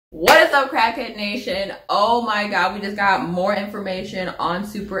What is up, Crackhead Nation? Oh my god, we just got more information on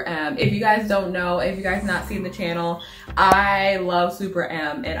Super M. If you guys don't know, if you guys not seen the channel, I love Super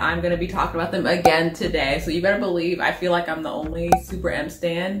M and I'm gonna be talking about them again today. So you better believe I feel like I'm the only Super M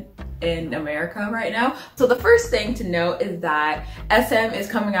stan in America right now. So the first thing to note is that SM is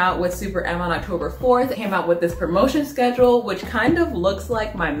coming out with Super M on October 4th. It came out with this promotion schedule, which kind of looks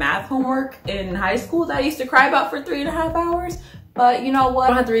like my math homework in high school that I used to cry about for 3.5 hours. But you know what? I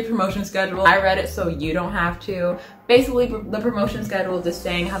don't have to read promotion schedule. I read it so you don't have to. Basically, the promotion schedule is just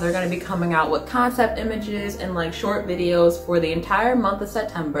saying how they're going to be coming out with concept images and like short videos for the entire month of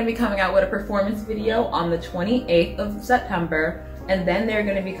September. They're going to be coming out with a performance video on the 28th of September. And then they're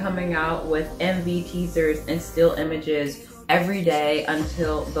going to be coming out with MV teasers and still images every day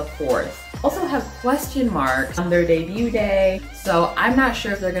until the 4th. Also have question marks on their debut day. So I'm not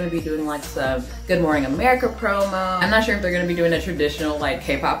sure if they're gonna be doing like some Good Morning America promo. I'm not sure if they're gonna be doing a traditional like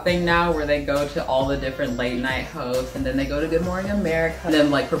K-pop thing now where they go to all the different late night hosts and then they go to Good Morning America and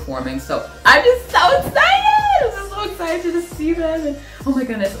then like performing. So I'm just so excited! I'm just so excited to see them. And oh my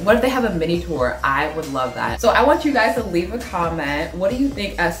goodness, what if they have a mini tour? I would love that. So I want you guys to leave a comment. What do you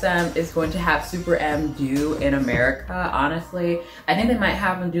think SM is going to have Super M do in America? Honestly, I think they might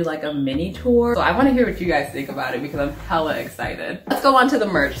have them do like a mini tour. So I want to hear what you guys think about it because I'm hella excited. Let's go on to the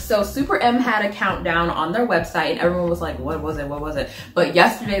merch. So Super M had a countdown on their website and everyone was like, what was it? What was it? But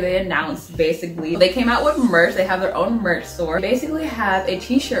yesterday they announced basically they came out with merch. They have their own merch store. They basically have a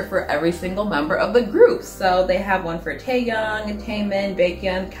t-shirt for every single member of the group. So they have one for Taeyoung, Taemin,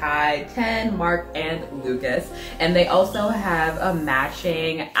 Baekhyun, Kai, Ten, Mark, and Lucas. And they also have a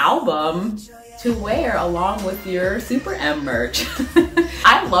matching album to wear along with your Super M merch.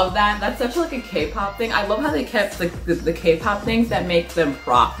 I love that. That's such like a K-pop thing. I love how they kept the K-pop things that make them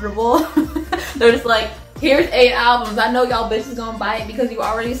profitable. They're just like, here's 8 albums. I know y'all bitches gonna buy it because you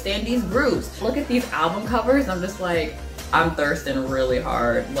already stand these groups. Look at these album covers. I'm just like, I'm thirsting really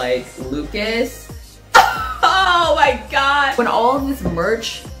hard. Like Lucas. Oh my god. When all of this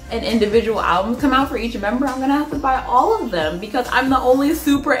merch and individual albums come out for each member, I'm gonna have to buy all of them because I'm the only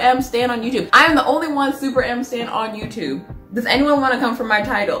Super M stan on YouTube. I am the only one Super M stan on YouTube. Does anyone want to come for my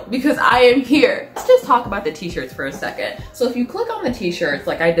title? Because I am here. Let's just talk about the t-shirts for a second. So if you click on the t-shirts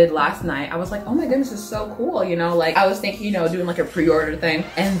like I did last night, I was like, oh my goodness, this is so cool. You know, like I was thinking, you know, doing like a pre-order thing.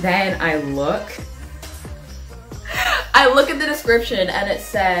 And then I look at the description and it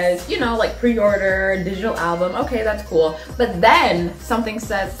says, you know, like pre-order, digital album. Okay, that's cool. But then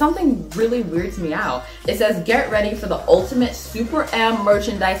something really weirds me out. It says, get ready for the ultimate Super M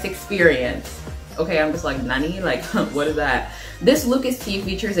merchandise experience. Okay, I'm just like, nani? Like, what is that? This Lucas tee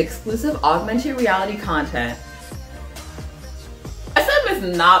features exclusive augmented reality content. SM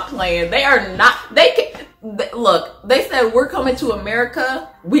is not playing. They are not, look, they said we're coming to America.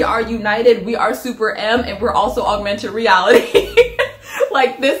 We are united. We are Super M and we're also augmented reality.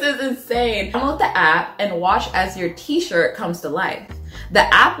 Like, this is insane. Download the app and watch as your t-shirt comes to life. The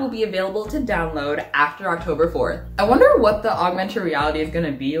app will be available to download after October 4th. I wonder what the augmented reality is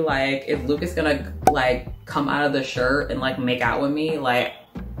gonna be like. Is Lucas gonna like come out of the shirt and like make out with me? Like,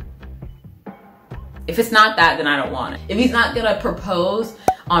 if it's not that, then I don't want it. If he's not gonna propose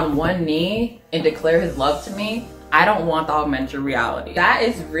on one knee and declare his love to me, I don't want the augmented reality. That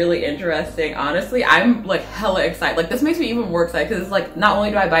is really interesting. Honestly, I'm like hella excited. Like, this makes me even more excited because it's like, not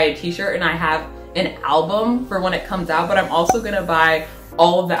only do I buy a t-shirt and I have an album for when it comes out, but I'm also gonna buy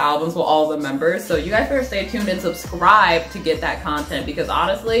all of the albums with all of the members. So you guys better stay tuned and subscribe to get that content because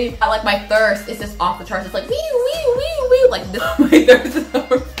honestly, I like my thirst is just off the charts. It's like wee wee wee wee, like this. My thirst is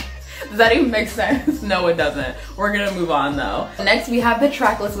over. Does that even make sense? No, it doesn't. We're gonna move on though. Next, we have the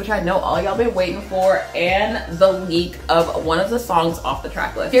track list, which I know all y'all been waiting for, and the leak of one of the songs off the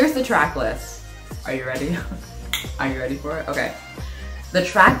track list. Here's the track list. Are you ready? Are you ready for it? Okay. The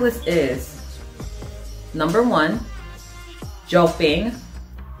track list is number 1, Jumping.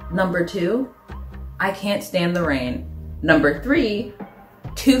 Number 2, I Can't Stand the Rain. Number 3,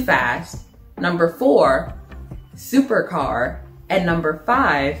 Too Fast. Number 4, Supercar. And number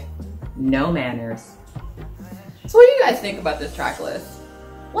 5, No Manners. So what do you guys think about this track list?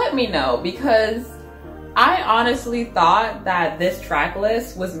 Let me know because I honestly thought that this track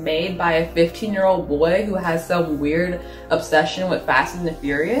list was made by a 15-year-old boy who has some weird obsession with Fast and the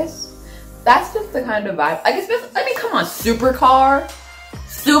Furious. That's just the kind of vibe. I guess, I mean, come on, Supercar?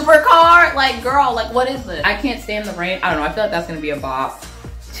 Supercar? Like, girl, like, what is this? I Can't Stand the Rain. I don't know, I feel like that's gonna be a bop.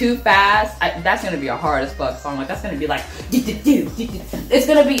 Too Fast, that's gonna be a hard as fuck song. Like, that's gonna be like, it's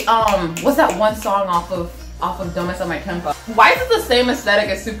gonna be, what's that one song off of Don't Mess Up My Tempo? Why is it the same aesthetic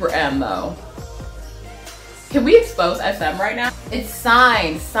as Super M though? Can we expose SM right now? It's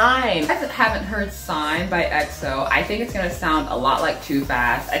Sign. Sign. I haven't heard Sign by EXO. I think it's gonna sound a lot like Too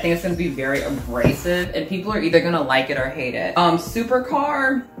Fast. I think it's gonna be very abrasive and people are either gonna like it or hate it.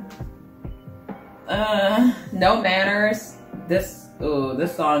 Supercar. No Manners. This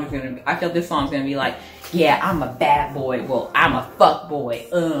song is gonna be, I feel this song's gonna be like, yeah, I'm a bad boy. Well, I'm a fuck boy.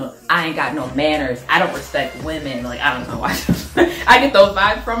 I ain't got no manners. I don't respect women. Like, I don't know why. I get those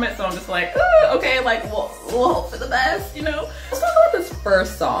vibes from it, so I'm just like, okay, like, we'll hope for the best, you know? Let's talk about this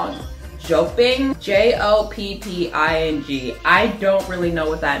first song. Jopping, Jopping. I don't really know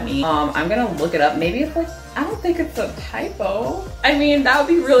what that means. I'm gonna look it up. Maybe it's like, I don't think it's a typo. I mean, that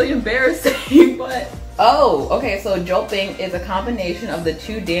would be really embarrassing, but. Oh, okay, so Jopping is a combination of the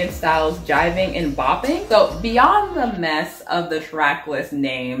two dance styles, jiving and bopping. So beyond the mess of the track list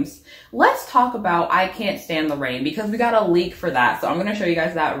names, let's talk about I Can't Stand the Rain because we got a leak for that. So I'm gonna show you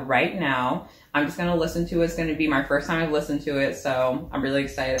guys that right now. I'm just gonna listen to it. It's gonna be my first time I've listened to it, so I'm really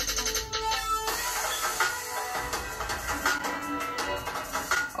excited.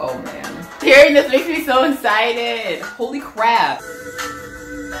 Oh man. Hearing this makes me so excited. Holy crap.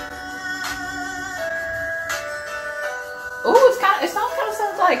 Ooh, it sounds kind of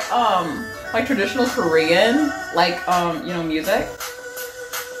like traditional Korean, like you know, music.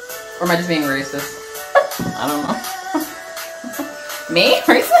 Or am I just being racist? I don't know. Me?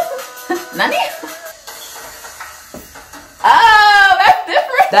 Racist? Nani? Oh, that's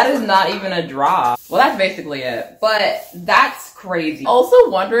different. That is not even a drop. Well, that's basically it. But that's crazy. Also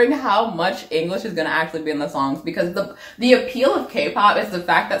wondering how much English is gonna actually be in the songs because the appeal of K-pop is the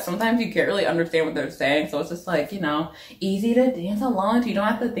fact that sometimes you can't really understand what they're saying. So it's just like, you know, easy to dance along to. You don't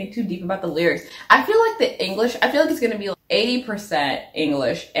have to think too deep about the lyrics. I feel like it's gonna be like 80%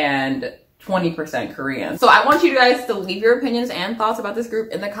 English and 20% Korean. So I want you guys to leave your opinions and thoughts about this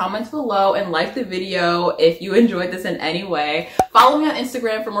group in the comments below and like the video if you enjoyed this in any way. Follow me on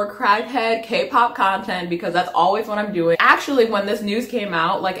Instagram for more crackhead K-pop content because that's always what I'm doing. Actually, when this news came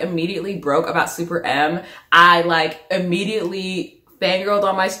out, like immediately broke about Super M, I like immediately fangirled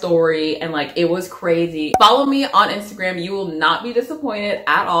on my story and like it was crazy. Follow me on Instagram. You will not be disappointed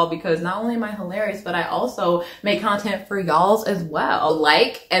at all because not only am I hilarious, but I also make content for y'alls as well.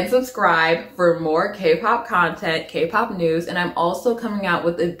 Like and subscribe for more K-pop content, K-pop news, and I'm also coming out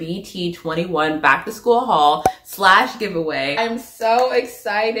with a BT21 back to school haul / giveaway. I'm so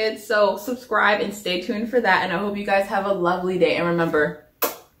excited. So subscribe and stay tuned for that. And I hope you guys have a lovely day. And remember,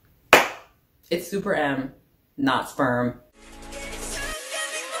 it's Super M, not sperm.